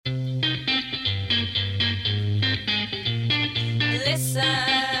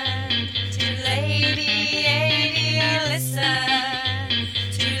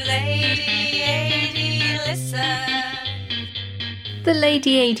the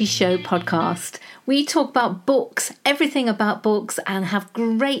Lady Adi Show podcast. We talk about books, everything about books, and have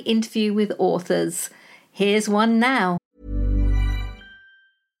great interview with authors. Here's one now.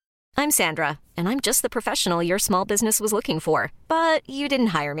 I'm Sandra, and I'm just the professional your small business was looking for. But you didn't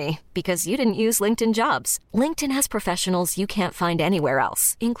hire me because you didn't use LinkedIn Jobs. LinkedIn has professionals you can't find anywhere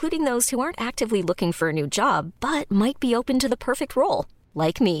else, including those who aren't actively looking for a new job, but might be open to the perfect role,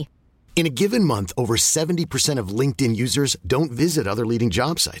 like me. In a given month, over 70% of LinkedIn users don't visit other leading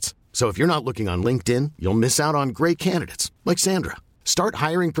job sites. So if you're not looking on LinkedIn, you'll miss out on great candidates like Sandra. Start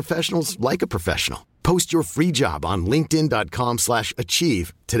hiring professionals like a professional. Post your free job on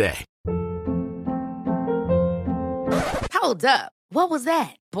linkedin.com/achieve today. Hold up. What was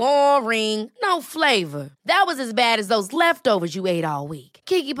that? Boring. No flavor. That was as bad as those leftovers you ate all week.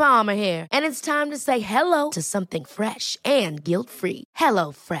 Keke Palmer here, and it's time to say hello to something fresh and guilt-free.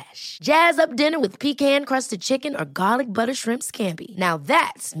 Hello Fresh. Jazz up dinner with pecan-crusted chicken or garlic butter shrimp scampi. Now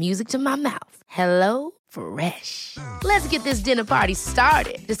that's music to my mouth. Hello Fresh. Let's get this dinner party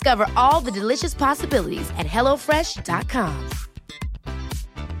started. Discover all the delicious possibilities at hellofresh.com.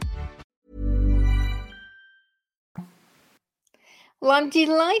 Well, I'm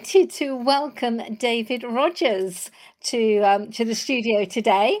delighted to welcome David Rogers to the studio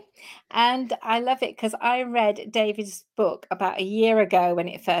today. And I love it because I read David's book about a year ago when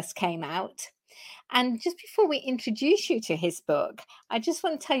it first came out. And just before we introduce you to his book, I just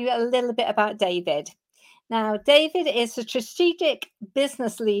want to tell you a little bit about David. Now, David is a strategic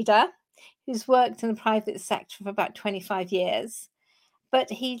business leader who's worked in the private sector for about 25 years,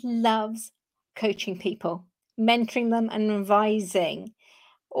 but he loves coaching people, mentoring them and advising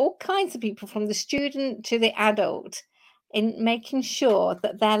all kinds of people from the student to the adult in making sure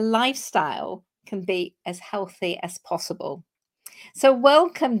that their lifestyle can be as healthy as possible. So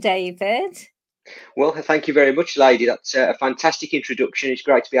welcome, David. Well, thank you very much, lady. That's a fantastic introduction. It's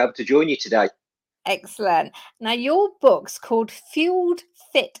great to be able to join you today. Excellent. Now, your book's called Fueled,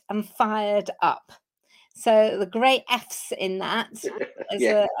 Fit and Fired Up. So the great F's in that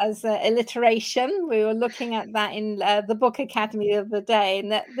as a alliteration. We were looking at that in the Book Academy the other day,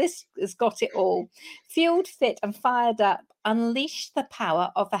 and that this has got it all. Fueled, fit and fired up. Unleash the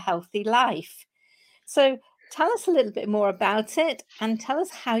power of a healthy life. So tell us a little bit more about it and tell us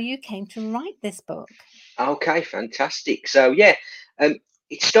how you came to write this book. Okay, fantastic. So,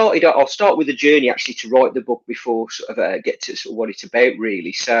 it started, I'll start with the journey actually to write the book before sort of get to sort of what it's about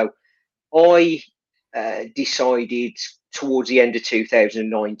really. So I decided towards the end of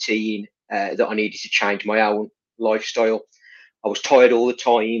 2019 that I needed to change my own lifestyle. I was tired all the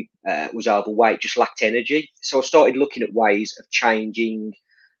time, was overweight, just lacked energy. So I started looking at ways of changing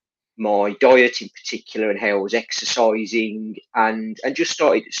my diet in particular and how I was exercising and just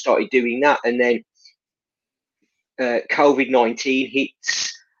started doing that. And then COVID-19 hits.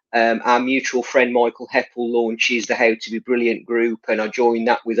 Our mutual friend Michael Heppel launches the How to Be Brilliant group, and I joined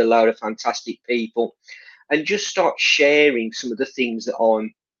that with a load of fantastic people, and just start sharing some of the things that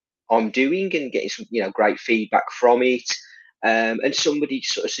I'm doing and getting some great feedback from it. And somebody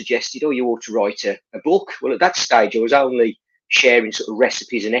sort of suggested, "Oh, you ought to write a book." Well, at that stage, I was only sharing sort of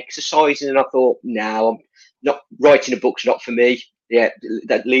recipes and exercising, and I thought, "No, I'm not writing a book's not for me. Yeah,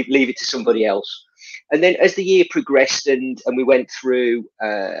 leave it to somebody else." And then as the year progressed and we went through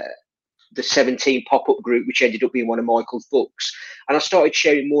the 17 pop-up group, which ended up being one of Michael's books, and I started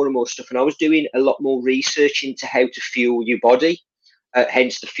sharing more and more stuff, and I was doing a lot more research into how to fuel your body,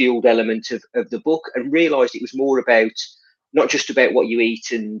 hence the fueled element of the book, and realised it was more about not just about what you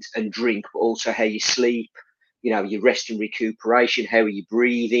eat and drink, but also how you sleep, your rest and recuperation, how are you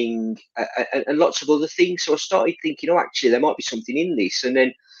breathing, and lots of other things. So I started thinking, actually, there might be something in this. And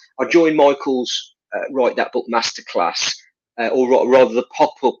then I joined Michael's Write That Book Masterclass, or rather the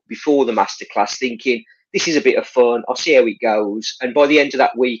pop-up before the masterclass, thinking, this is a bit of fun, I'll see how it goes. And by the end of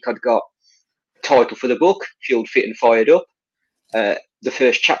that week, I'd got a title for the book, Fueled, Fit and Fired Up. The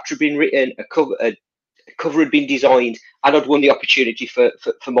first chapter had been written, a cover had been designed, and I'd won the opportunity for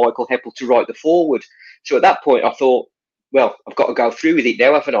Michael Heppel to write the foreword. So at that point, I thought, well, I've got to go through with it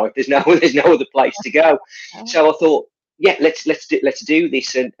now, haven't I? There's no other place to go. So I thought, yeah, let's do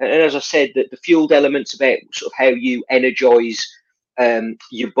this. And as I said, that the fueled elements about sort of how you energize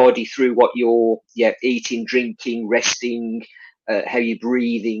your body through what you're eating, drinking, resting, how you're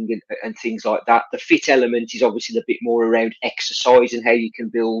breathing and things like that. The fit element is obviously a bit more around exercise and how you can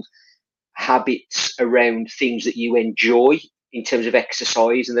build habits around things that you enjoy in terms of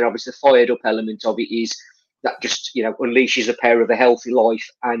exercise. And then obviously the fired up element of it is that just unleashes the power of a healthy life,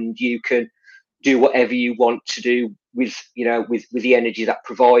 and you can do whatever you want to do with the energy that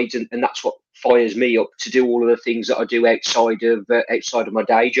provides, and that's what fires me up to do all of the things that I do outside of my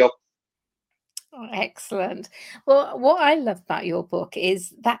day job. Oh, excellent. Well, what I love about your book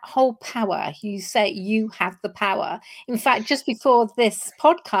is that whole power. You say you have the power. In fact, just before this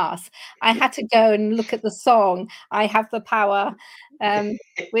podcast, I had to go and look at the song "I Have the Power,"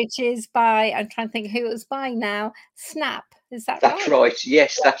 which is by, I'm trying to think who it was by now. Snap, is that That's right? right.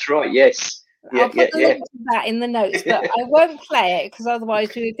 Yes, that's right. Yes. I'll put the link to that in the notes, but I won't play it because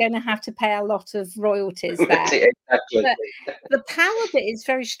otherwise we're going to have to pay a lot of royalties there. That's it, exactly. But the power bit is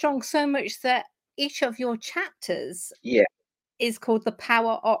very strong, so much that each of your chapters Yeah. is called the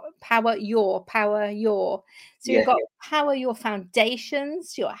power your. So Yeah. you've got power your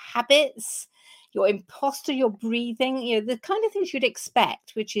foundations, your habits, your imposter, your breathing, you know, the kind of things you'd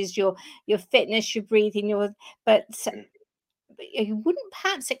expect, which is your fitness, your breathing, but you wouldn't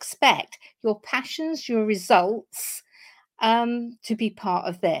perhaps expect your passions, your results, to be part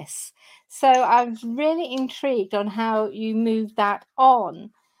of this. So I was really intrigued on how you move that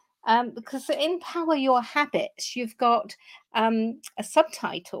on. Because in Power Your Habits, you've got a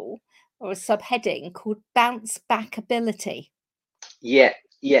subtitle or a subheading called Bounce Back Ability. Yeah.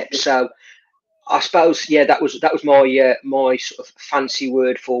 So I suppose, that was my my sort of fancy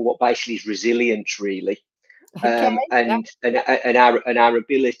word for what basically is resilience, really. Okay. And our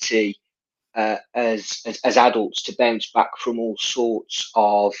ability as adults to bounce back from all sorts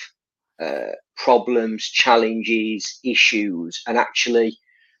of problems, challenges, issues, and actually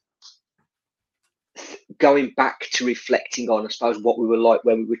going back to reflecting on, I suppose, what we were like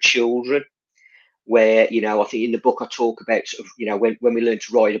when we were children. Where, I think in the book I talk about sort of, when we learn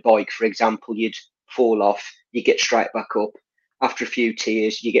to ride a bike, for example, you'd fall off, you get straight back up. After a few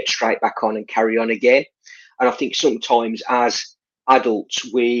tears, you get straight back on and carry on again. And I think sometimes as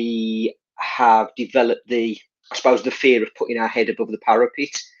adults, we have developed I suppose, the fear of putting our head above the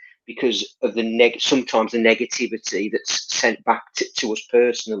parapet because of sometimes the negativity that's sent back to us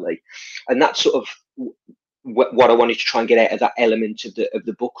personally. And that's sort of what I wanted to try and get out of that element of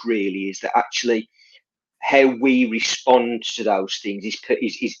the book, really, is that actually how we respond to those things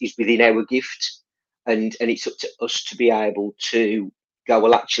is within our gift, and it's up to us to be able to go,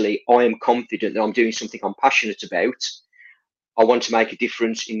 well, actually, I am confident that I'm doing something I'm passionate about. I want to make a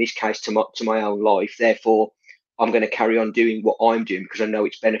difference, in this case, to my own life. Therefore, I'm going to carry on doing what I'm doing because I know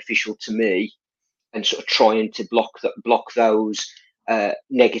it's beneficial to me, and sort of trying to block those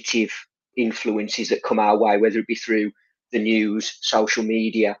negative influences that come our way, whether it be through the news, social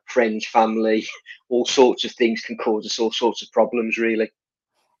media, friends, family, all sorts of things can cause us all sorts of problems, really.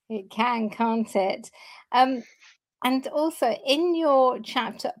 It can, can't it? And also in your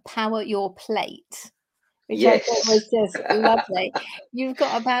chapter, Power Your Plate, which I thought was Yes. just lovely, you've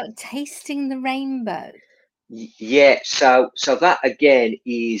got about tasting the rainbow. Yeah, so that again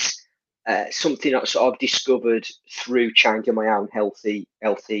is something that I've discovered through changing my own healthy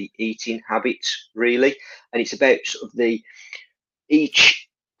eating habits, really. And it's about sort of each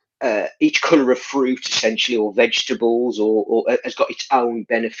colour of fruit, essentially, or vegetables, or has got its own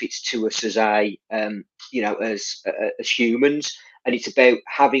benefits to us as as humans. And it's about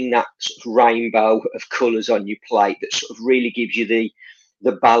having that sort of rainbow of colours on your plate that sort of really gives you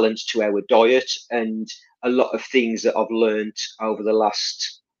the balance to our diet. And a lot of things that I've learned over the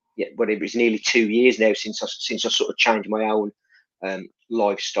last, whatever, it's nearly 2 years now since I sort of changed my own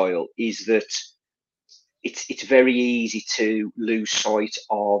lifestyle, is that it's very easy to lose sight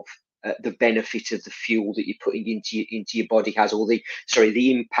of the benefit of the fuel that you're putting into your body has, or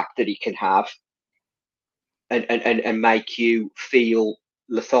the impact that it can have, and make you feel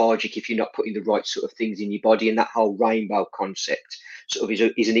lethargic if you're not putting the right sort of things in your body. And that whole rainbow concept sort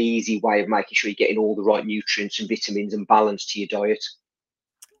of is an easy way of making sure you're getting all the right nutrients and vitamins and balance to your diet.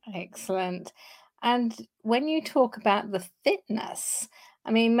 Excellent. And when you talk about the fitness,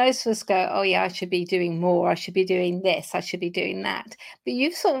 I mean, most of us go, oh, yeah, I should be doing more. I should be doing this. I should be doing that. But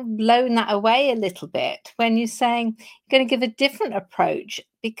you've sort of blown that away a little bit when you're saying you're going to give a different approach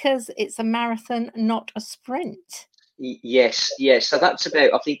because it's a marathon, not a sprint. Yes. So that's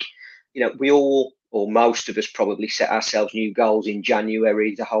about, I think, we all, or most of us, probably set ourselves new goals in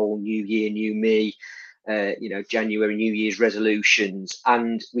January, the whole new year, new me. January New Year's resolutions,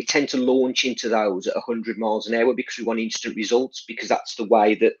 and we tend to launch into those at 100 miles an hour because we want instant results, because that's the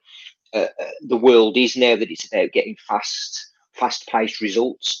way that the world is now, that it's about getting fast-paced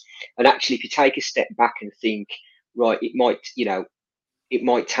results. And actually, if you take a step back and think, right, it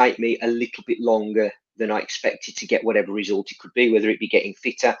might take me a little bit longer than I expected to get whatever result it could be, whether it be getting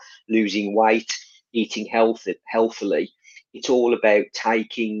fitter, losing weight, eating healthily. It's all about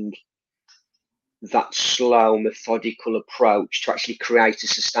taking that slow, methodical approach to actually create a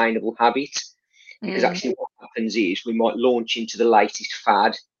sustainable habit. because Mm. actually what happens is we might launch into the latest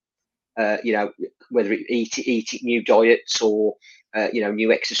fad, whether it eat new diets or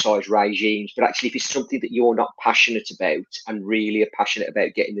new exercise regimes. But actually, if it's something that you're not passionate about and really are passionate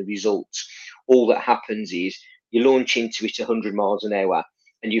about getting the results, all that happens is you launch into it 100 miles an hour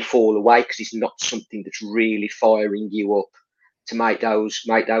and you fall away because it's not something that's really firing you up to make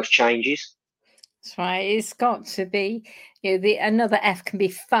those changes. That's right. It's got to be, the another F can be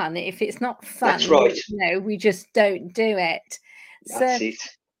fun. If it's not That's fun, right. we just don't do it. That's So it.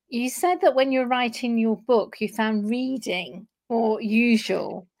 you said that when you're writing your book, you found reading more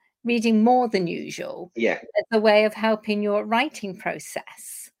than usual, Yeah. as a way of helping your writing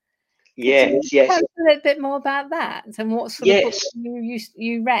process. Could you Yes. Yes. tell us a little bit more about that and what sort of books Yes.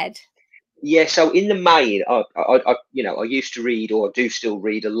 you read? Yeah, so in the main, I used to read, or do still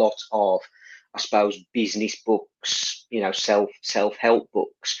read, a lot of, I suppose, business books, self help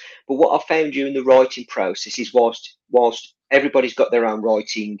books. But what I found during the writing process is, whilst everybody's got their own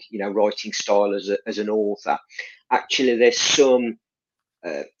writing style as an author, actually there's some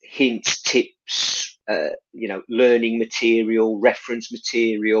hints, tips, learning material, reference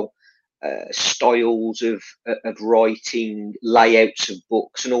material, styles of writing, layouts of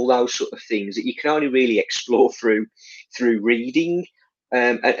books, and all those sort of things that you can only really explore through reading.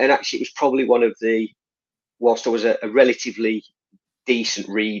 And actually, it was probably one of the, whilst I was a relatively decent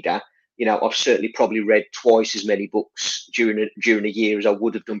reader, I've certainly probably read twice as many books during a year as I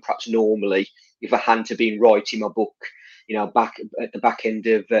would have done perhaps normally if I hadn't have been writing my book, back at the back end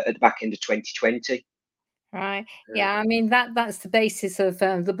of 2020. Right. Yeah, I mean that's the basis of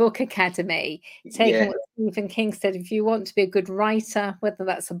the Book Academy. Taking Yeah, what Stephen King said, if you want to be a good writer, whether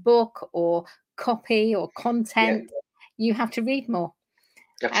that's a book or copy or yeah, content, you have to read more.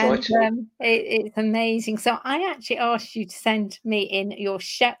 that's And right. it's amazing. So I actually asked you to send me in your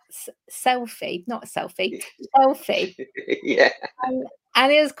selfie, not selfie, selfie. Yeah,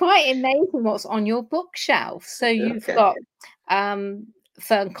 And it was quite amazing what's on your bookshelf. So you've okay. got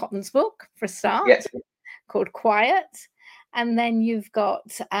Fern Cotton's book for a Yeah, start, called Quiet. And then you've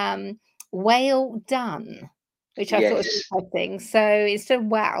got Whale Done, which I thought was yes. interesting. So instead of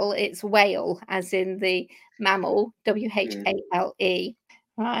well, it's whale, as in the mammal, Mm, WHALE.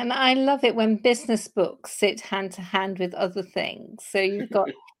 Right, and I love it when business books sit hand to hand with other things. So you've got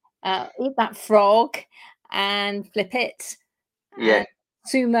Eat That Frog and Flip It yeah, and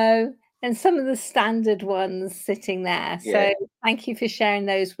Sumo and some of the standard ones sitting there. yeah, So thank you for sharing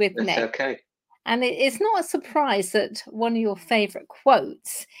those with that's me. okay. And it's not a surprise that one of your favorite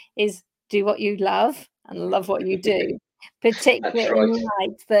quotes is do what you love and love what you do, That's particularly in right.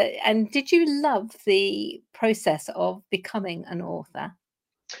 light that. And did you love the process of becoming an author?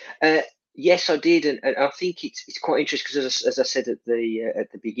 Uh, yes, I did, and I think it's quite interesting because, as I said at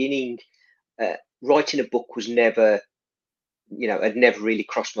the beginning, writing a book was never, had never really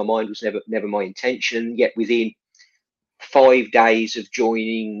crossed my mind. Was never my intention. And yet, within 5 days of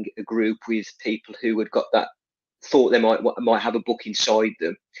joining a group with people who had got that, thought they might have a book inside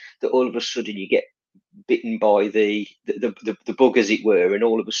them, that all of a sudden you get bitten by the bug, as it were, and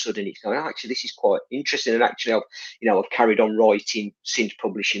all of a sudden it's going, oh, actually this is quite interesting. And actually I've carried on writing since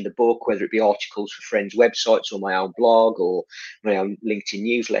publishing the book, whether it be articles for friends' websites or my own blog or my own LinkedIn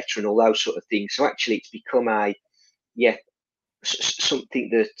newsletter and all those sort of things. So actually it's become something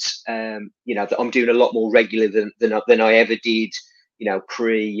that that I'm doing a lot more regular than I ever did,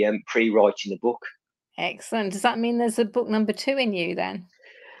 pre writing the book. Excellent. Does that mean there's a book number 2 in you then?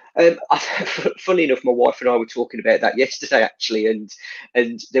 Funnily enough, my wife and I were talking about that yesterday, actually, and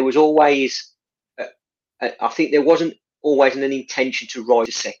there was always, I think there wasn't always an intention to write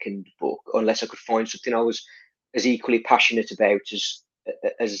a second book unless I could find something I was as equally passionate about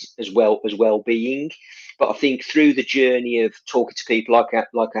as well-being. But I think through the journey of talking to people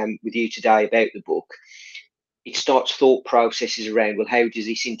like I'm with you today about the book, it starts thought processes around, well, how does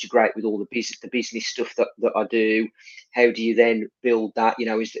this integrate with all the business stuff that I do? How do you then build that?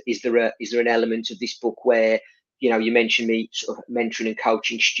 Is there an element of this book where, you mentioned me sort of mentoring and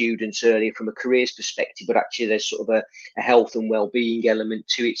coaching students earlier from a careers perspective, but actually there's sort of a health and well-being element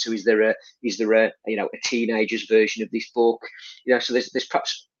to it. So is there a teenager's version of this book? So there's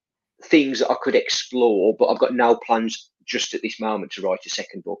perhaps things that I could explore, but I've got no plans just at this moment to write a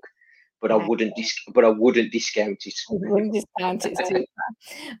second book. But I No, wouldn't discount it. I wouldn't discount it too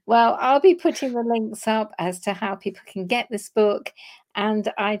far. Well, I'll be putting the links up as to how people can get this book.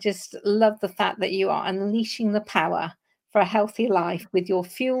 And I just love the fact that you are unleashing the power for a healthy life with your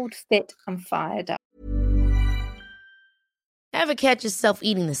fueled, fit, and fired up. Ever catch yourself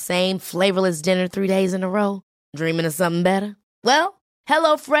eating the same flavorless dinner 3 days in a row? Dreaming of something better? Well,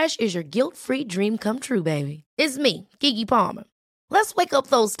 HelloFresh is your guilt-free dream come true, baby. It's me, Keke Palmer. Let's wake up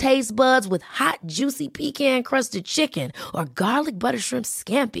those taste buds with hot, juicy pecan-crusted chicken or garlic butter shrimp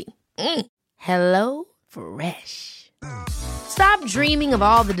scampi. Hello Fresh. Stop dreaming of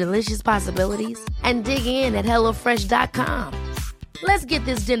all the delicious possibilities and dig in at HelloFresh.com. Let's get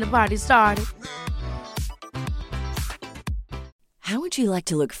this dinner party started. How would you like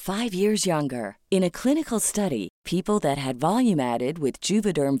to look 5 years younger? In a clinical study, people that had volume added with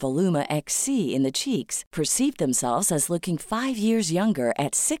Juvederm Voluma XC in the cheeks perceived themselves as looking 5 years younger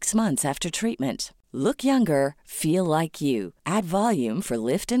at 6 months after treatment. Look younger, feel like you. Add volume for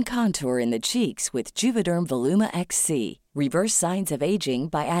lift and contour in the cheeks with Juvederm Voluma XC. Reverse signs of aging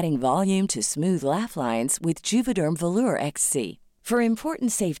by adding volume to smooth laugh lines with Juvederm Volure XC. For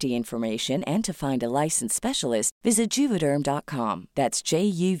important safety information and to find a licensed specialist, visit Juvederm.com. That's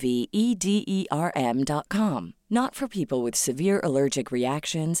JUVEDERM.com. Not for people with severe allergic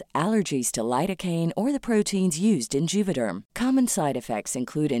reactions, allergies to lidocaine, or the proteins used in Juvederm. Common side effects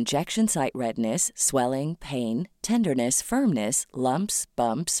include injection site redness, swelling, pain, tenderness, firmness, lumps,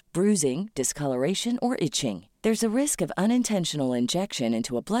 bumps, bruising, discoloration, or itching. There's a risk of unintentional injection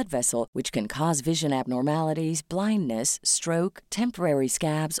into a blood vessel, which can cause vision abnormalities, blindness, stroke, temporary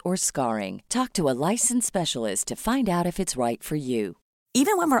scabs, or scarring. Talk to a licensed specialist to find out if it's right for you.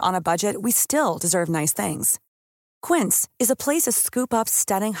 Even when we're on a budget, we still deserve nice things. Quince is a place to scoop up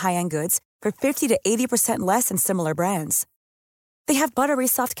stunning high-end goods for 50 to 80% less than similar brands. They have buttery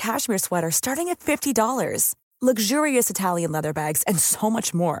soft cashmere sweaters starting at $50, luxurious Italian leather bags, and so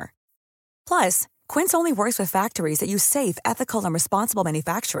much more. Plus, Quince only works with factories that use safe, ethical, and responsible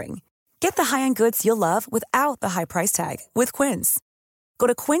manufacturing. Get the high-end goods you'll love without the high price tag with Quince. Go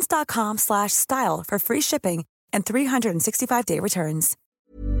to quince.com/style for free shipping and 365-day returns.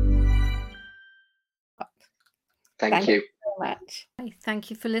 Thank you so much.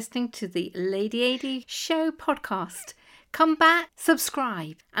 Thank you for listening to the Lady AD Show podcast. Come back,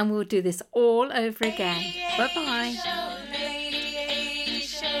 subscribe, and we'll do this all over again. Bye-bye.